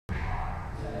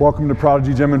Welcome to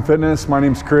Prodigy Gym and Fitness. My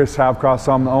name's Chris Havcross,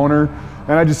 I'm the owner,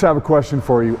 and I just have a question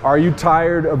for you. Are you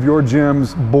tired of your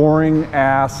gym's boring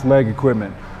ass leg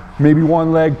equipment? Maybe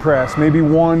one leg press, maybe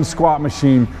one squat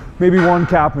machine, maybe one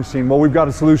calf machine. Well, we've got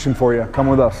a solution for you. Come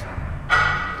with us.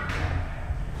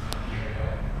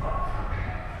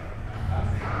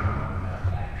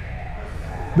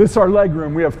 This is our leg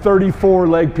room. We have 34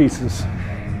 leg pieces.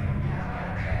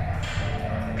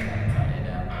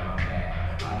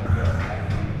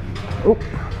 Oh.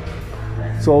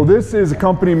 So this is a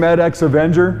company, MedX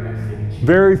Avenger.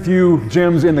 Very few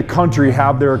gyms in the country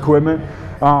have their equipment.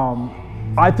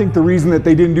 I think the reason that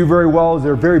they didn't do very well is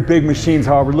they're very big machines.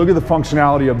 However, look at the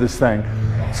functionality of this thing.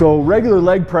 So regular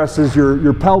leg presses,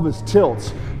 your pelvis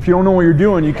tilts. If you don't know what you're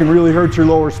doing, you can really hurt your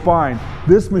lower spine.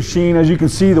 This machine, as you can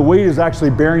see, the weight is actually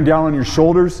bearing down on your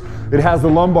shoulders. It has the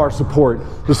lumbar support.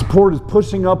 The support is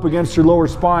pushing up against your lower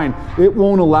spine. It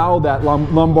won't allow that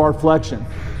lumbar flexion.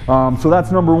 So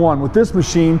that's number one. With this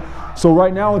machine, so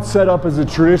right now it's set up as a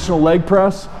traditional leg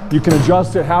press. You can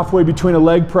adjust it halfway between a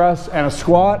leg press and a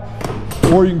squat,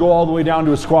 or you can go all the way down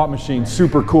to a squat machine.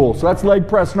 Super cool. So that's leg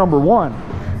press number one.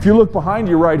 If you look behind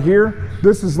you right here,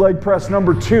 this is leg press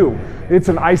number two. It's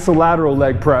an isolateral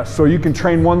leg press. So you can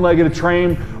train one leg at a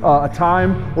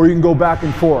time, or you can go back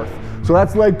and forth. So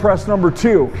that's leg press number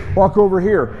two. Walk over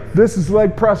here. This is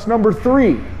leg press number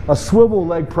three, a swivel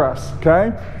leg press,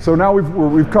 okay? So now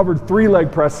we've covered 3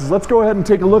 leg presses. Let's go ahead and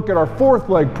take a look at our 4th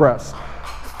leg press.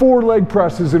 4 leg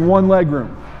presses in one leg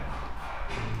room.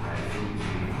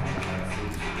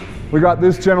 We got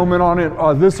this gentleman on it.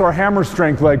 This is our hammer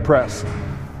strength leg press.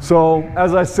 So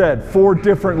as I said, 4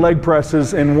 different leg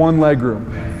presses in one leg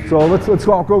room. So let's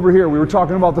walk over here. We were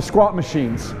talking about the squat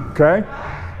machines, okay?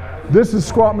 This is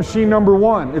squat machine number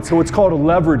 1. It's what's called a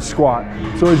leverage squat.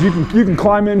 So as you can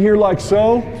climb in here like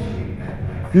so.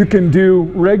 You can do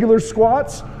regular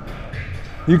squats.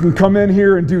 You can come in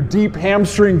here and do deep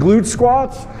hamstring glute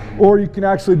squats, or you can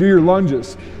actually do your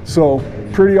lunges. So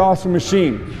pretty awesome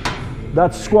machine.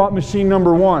 That's squat machine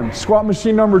number 1. Squat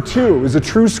machine number 2 is a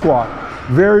true squat.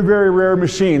 Very, very rare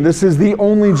machine. This is the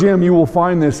only gym you will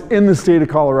find this in the state of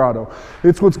Colorado.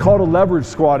 It's what's called a leverage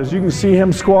squat. As you can see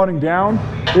him squatting down,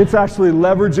 it's actually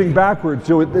leveraging backwards.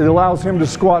 So it allows him to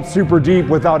squat super deep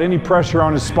without any pressure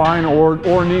on his spine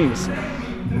or knees.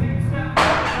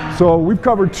 So we've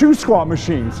covered 2 squat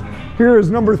machines. Here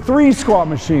is number 3 squat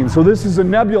machine. So this is a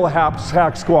nebula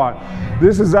hack squat.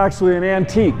 This is actually an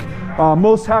antique.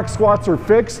 Most hack squats are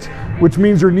fixed, which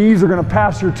means your knees are going to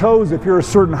pass your toes if you're a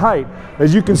certain height.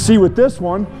 As you can see with this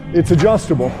one, it's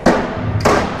adjustable.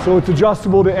 So it's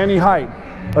adjustable to any height.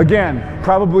 Again,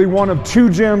 probably one of 2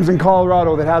 gyms in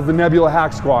Colorado that has the nebula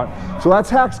hack squat. So that's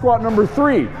hack squat number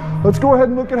 3. Let's go ahead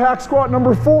and look at hack squat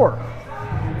number 4.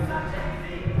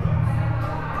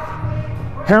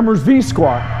 Hammers V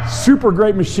squat. Super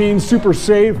great machine, super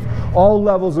safe, all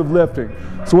levels of lifting.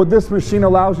 So what this machine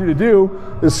allows you to do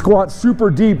is squat super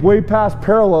deep, way past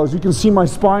parallel. As you can see, my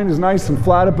spine is nice and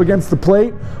flat up against the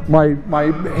plate.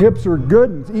 My hips are good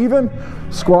and even,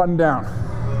 squatting down.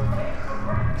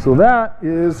 So that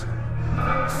is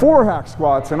 4 hack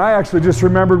squats. And I actually just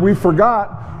remembered we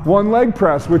forgot 1 leg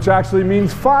press, which actually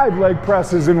means 5 leg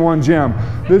presses in one gym.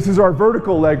 This is our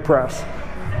vertical leg press.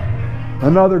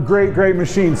 Another great, great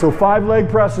machine. So 5 leg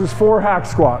presses, 4 hack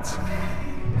squats.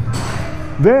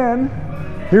 Then,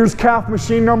 here's calf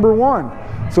machine number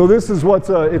 1. So this is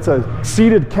it's a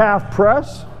seated calf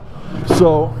press.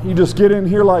 So you just get in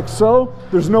here like so.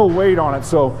 There's no weight on it,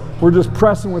 so we're just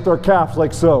pressing with our calves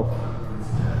like so.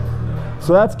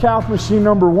 So that's calf machine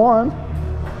number 1.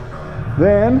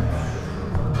 Then,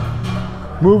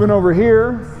 moving over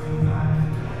here,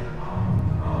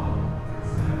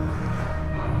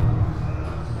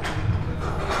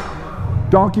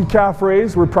 donkey calf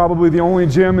raise. We're probably the only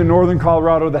gym in northern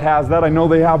Colorado that has that. I know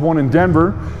they have one in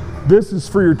Denver. This is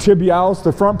for your tibialis,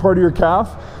 the front part of your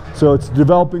calf. So it's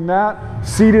developing that.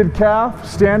 Seated calf,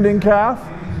 standing calf.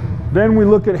 Then we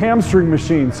look at hamstring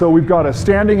machines. So we've got a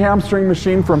standing hamstring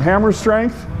machine from Hammer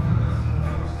Strength.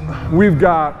 We've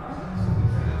got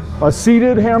a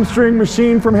seated hamstring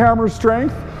machine from Hammer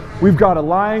Strength. We've got a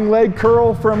lying leg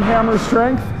curl from Hammer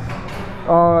Strength.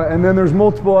 And then there's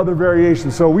multiple other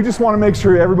variations. So we just want to make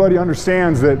sure everybody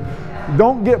understands that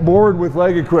don't get bored with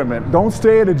leg equipment. Don't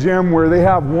stay at a gym where they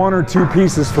have 1 or 2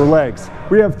 pieces for legs.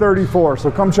 We have 34,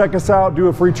 so come check us out, do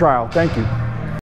a free trial. Thank you.